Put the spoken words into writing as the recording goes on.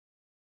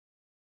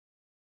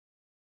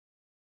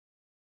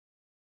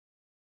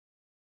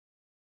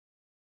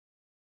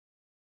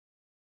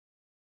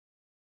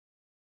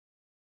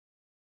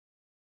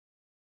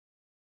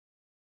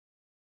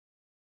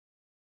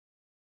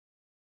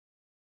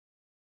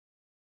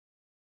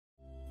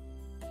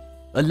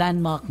a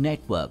landmark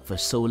network for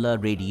solar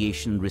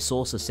radiation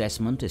resource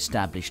assessment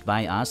established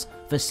by us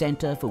for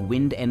Center for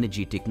Wind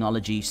Energy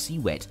Technology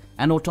CWET,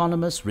 an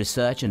autonomous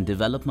research and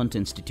development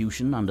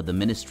institution under the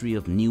Ministry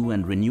of New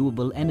and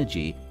Renewable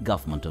Energy,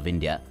 Government of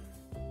India.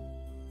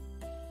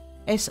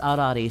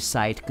 SRRA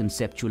site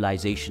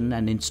conceptualization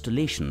and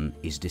installation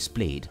is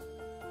displayed.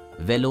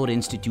 Vellore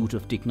Institute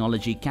of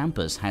Technology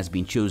campus has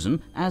been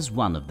chosen as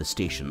one of the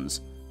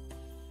stations.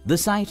 The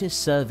site is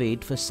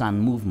surveyed for sun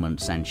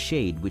movements and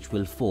shade which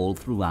will fall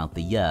throughout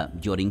the year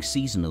during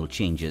seasonal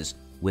changes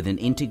with an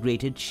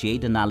integrated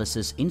shade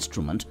analysis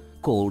instrument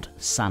called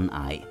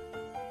SUNEYE.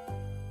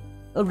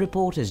 A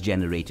report is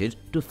generated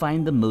to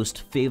find the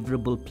most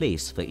favorable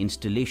place for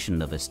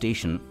installation of a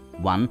station,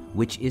 one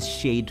which is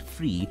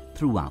shade-free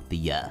throughout the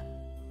year.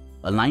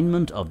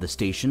 Alignment of the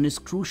station is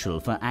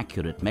crucial for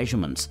accurate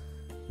measurements.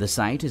 The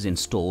site is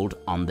installed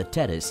on the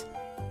terrace.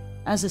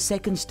 As a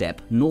second step,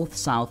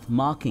 north-south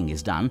marking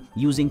is done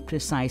using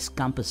precise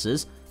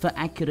compasses for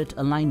accurate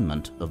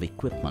alignment of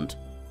equipment.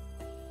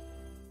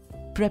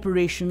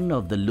 Preparation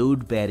of the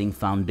load-bearing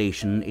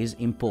foundation is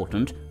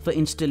important for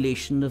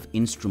installation of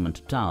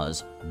instrument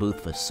towers,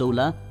 both for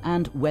solar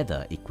and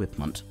weather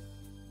equipment.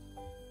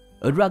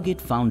 A rugged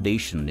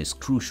foundation is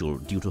crucial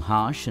due to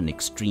harsh and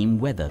extreme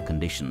weather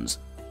conditions.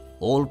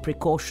 All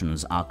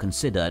precautions are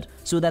considered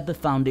so that the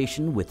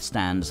foundation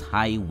withstands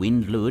high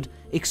wind load,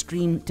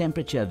 extreme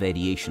temperature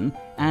variation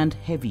and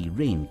heavy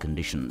rain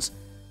conditions.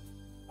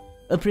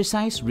 A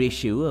precise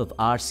ratio of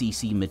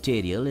RCC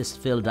material is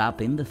filled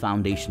up in the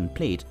foundation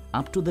plate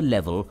up to the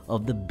level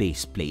of the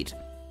base plate.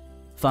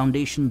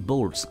 Foundation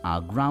bolts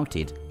are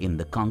grouted in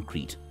the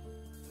concrete.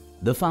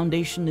 The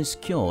foundation is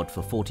cured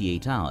for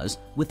 48 hours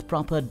with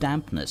proper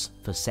dampness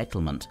for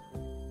settlement.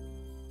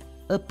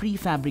 A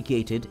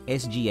prefabricated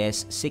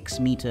SGS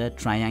 6-meter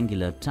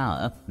triangular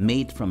tower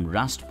made from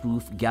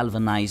rust-proof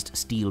galvanized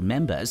steel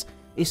members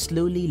is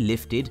slowly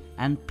lifted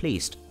and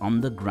placed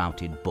on the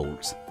grouted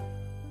bolts.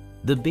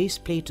 The base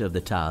plate of the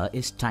tower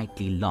is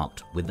tightly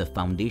locked with the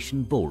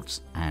foundation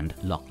bolts and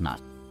lock nut.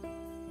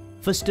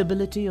 For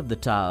stability of the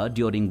tower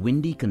during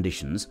windy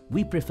conditions,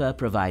 we prefer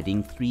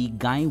providing 3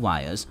 guy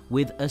wires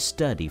with a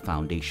sturdy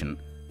foundation.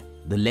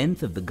 The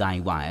length of the guy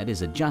wire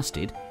is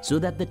adjusted so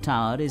that the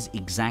tower is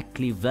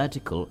exactly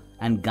vertical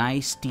and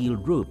guy steel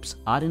ropes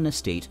are in a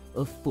state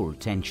of full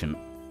tension.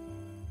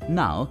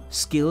 Now,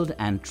 skilled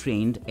and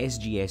trained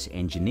SGS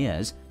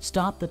engineers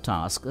start the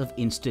task of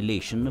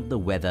installation of the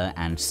weather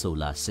and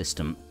solar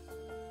system.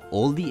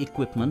 All the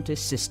equipment is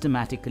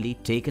systematically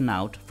taken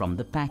out from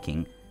the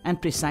packing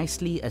and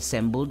precisely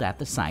assembled at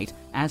the site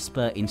as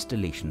per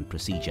installation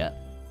procedure.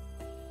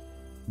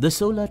 The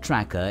solar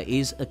tracker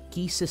is a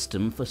key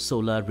system for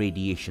solar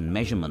radiation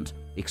measurement.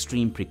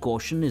 Extreme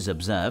precaution is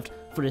observed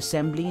for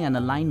assembly and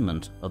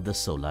alignment of the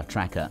solar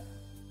tracker.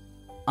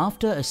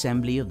 After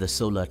assembly of the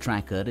solar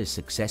tracker is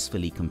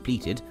successfully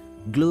completed,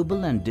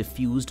 global and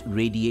diffused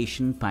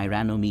radiation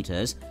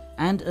pyranometers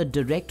and a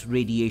direct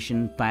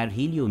radiation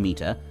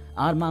pyrheliometer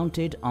are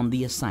mounted on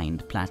the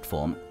assigned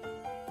platform.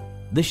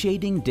 The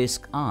shading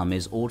disc arm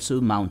is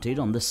also mounted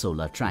on the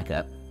solar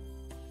tracker.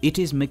 It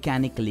is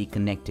mechanically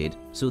connected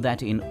so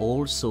that in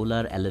all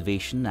solar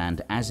elevation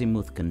and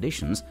azimuth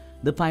conditions,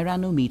 the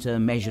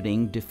pyranometer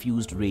measuring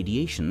diffused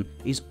radiation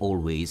is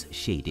always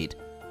shaded.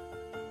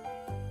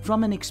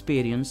 From an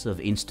experience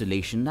of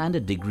installation and a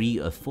degree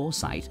of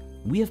foresight,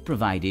 we have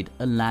provided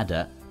a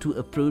ladder to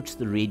approach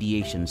the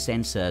radiation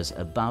sensors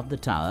above the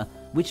tower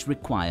which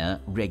require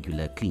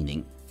regular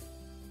cleaning.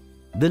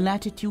 The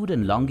latitude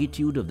and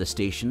longitude of the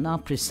station are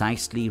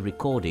precisely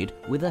recorded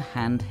with a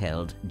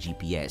handheld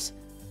GPS.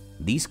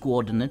 These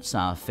coordinates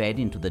are fed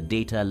into the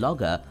data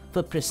logger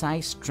for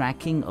precise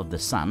tracking of the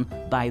sun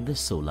by the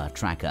solar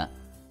tracker.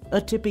 A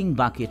tipping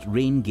bucket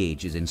rain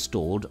gauge is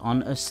installed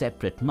on a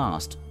separate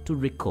mast to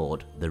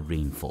record the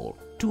rainfall.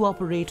 To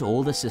operate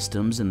all the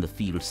systems in the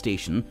field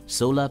station,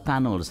 solar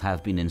panels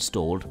have been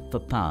installed for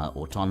power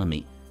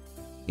autonomy.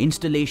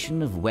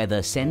 Installation of weather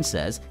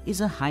sensors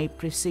is a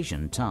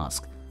high-precision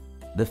task.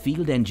 The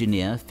field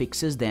engineer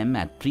fixes them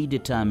at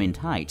predetermined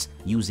heights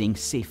using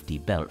safety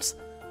belts.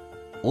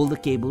 All the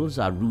cables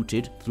are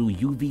routed through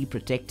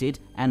UV-protected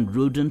and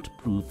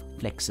rodent-proof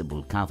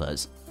flexible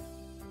covers.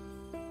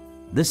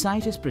 The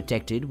site is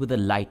protected with a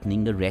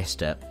lightning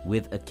arrestor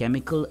with a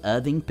chemical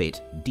earthing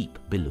pit deep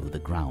below the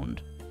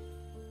ground.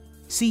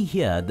 See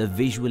here the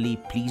visually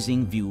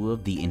pleasing view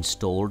of the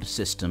installed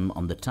system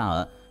on the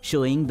tower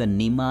showing the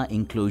NEMA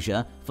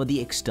enclosure for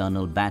the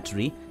external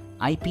battery,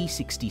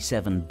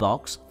 IP67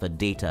 box for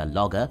data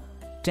logger,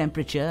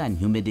 temperature and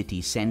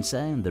humidity sensor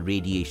and the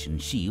radiation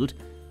shield,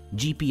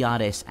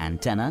 GPRS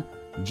antenna,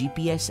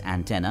 GPS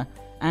antenna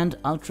and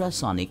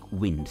ultrasonic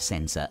wind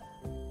sensor.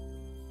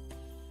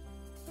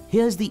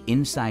 Here's the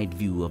inside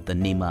view of the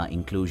NEMA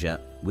enclosure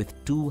with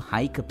 2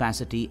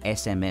 high-capacity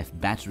SMF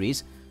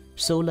batteries,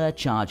 solar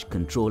charge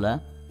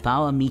controller,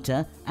 power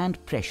meter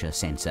and pressure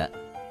sensor.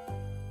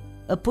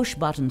 A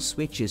push-button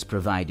switch is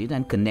provided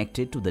and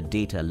connected to the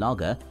data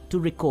logger to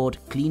record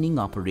cleaning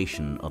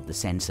operation of the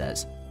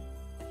sensors.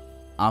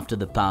 After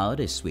the power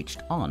is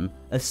switched on,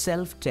 a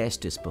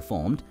self-test is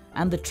performed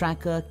and the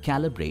tracker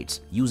calibrates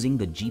using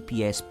the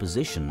GPS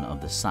position of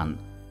the sun.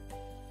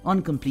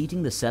 On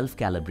completing the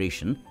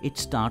self-calibration, it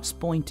starts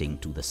pointing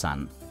to the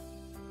sun.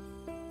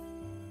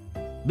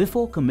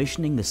 Before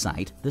commissioning the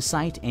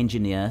site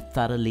engineer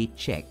thoroughly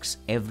checks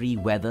every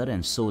weather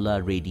and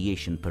solar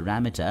radiation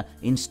parameter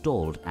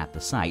installed at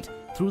the site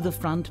through the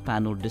front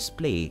panel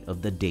display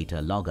of the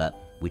data logger,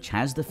 which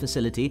has the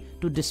facility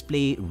to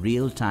display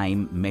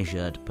real-time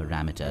measured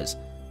parameters.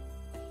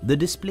 The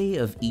display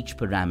of each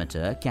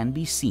parameter can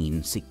be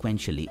seen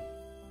sequentially.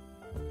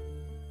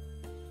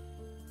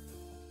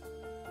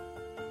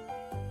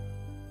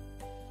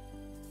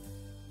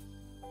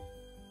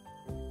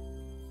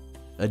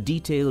 A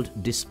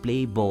detailed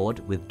display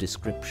board with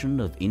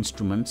description of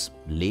instruments,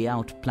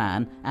 layout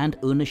plan and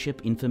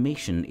ownership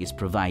information is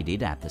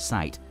provided at the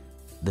site.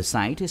 The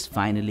site is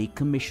finally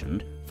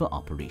commissioned for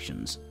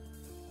operations.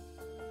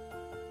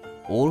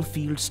 All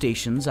field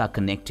stations are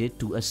connected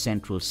to a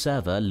central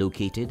server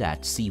located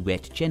at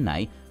CWET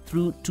Chennai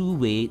through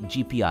two-way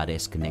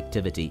GPRS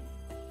connectivity.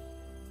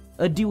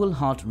 A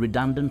dual-hot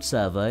redundant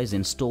server is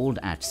installed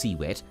at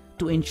CWET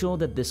to ensure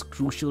that this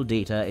crucial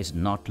data is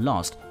not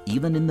lost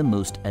even in the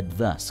most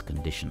adverse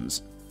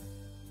conditions.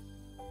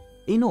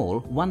 In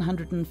all,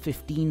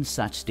 115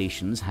 such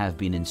stations have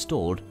been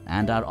installed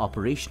and are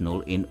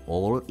operational in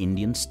all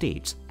Indian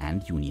states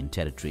and union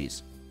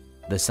territories.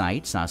 The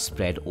sites are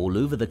spread all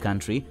over the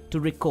country to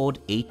record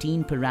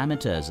 18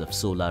 parameters of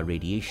solar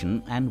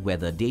radiation and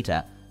weather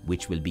data,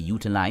 which will be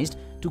utilized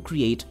to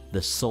create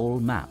the soul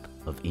map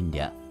of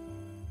India.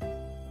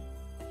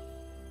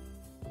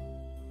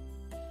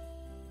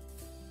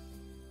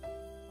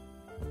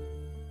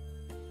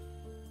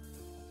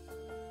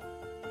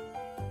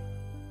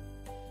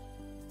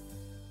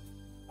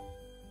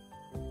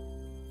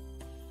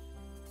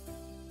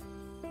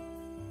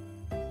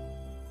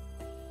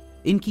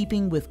 In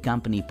keeping with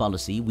company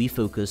policy, we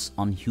focus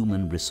on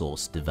human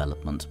resource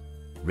development.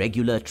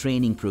 Regular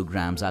training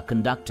programs are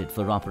conducted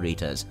for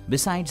operators,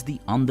 besides the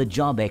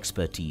on-the-job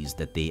expertise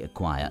that they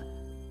acquire.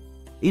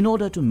 In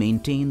order to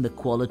maintain the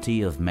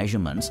quality of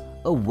measurements,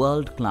 a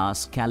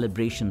world-class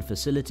calibration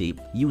facility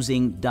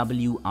using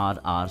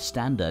SRRA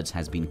standards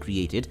has been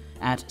created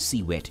at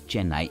CWET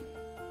Chennai.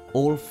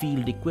 All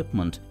field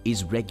equipment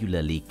is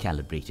regularly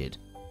calibrated.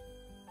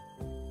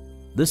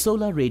 The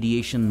Solar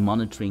Radiation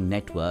Monitoring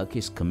Network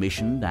is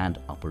commissioned and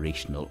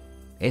operational.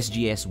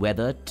 SGS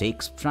Weather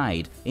takes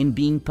pride in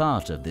being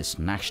part of this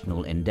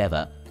national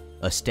endeavor,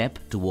 a step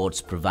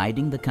towards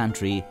providing the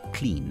country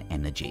clean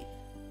energy.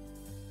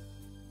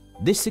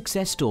 This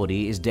success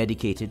story is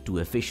dedicated to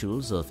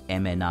officials of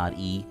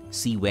MNRE,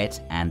 CWET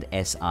and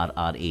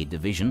SRRA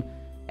division,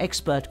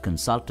 expert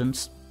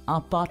consultants, our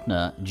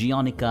partner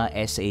Geonica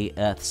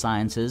SA Earth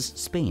Sciences,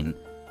 Spain,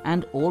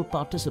 and all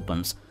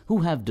participants who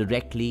have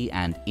directly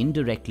and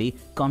indirectly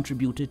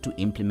contributed to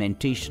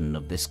implementation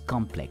of this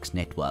complex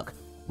network,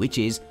 which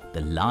is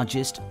the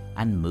largest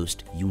and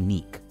most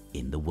unique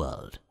in the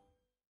world.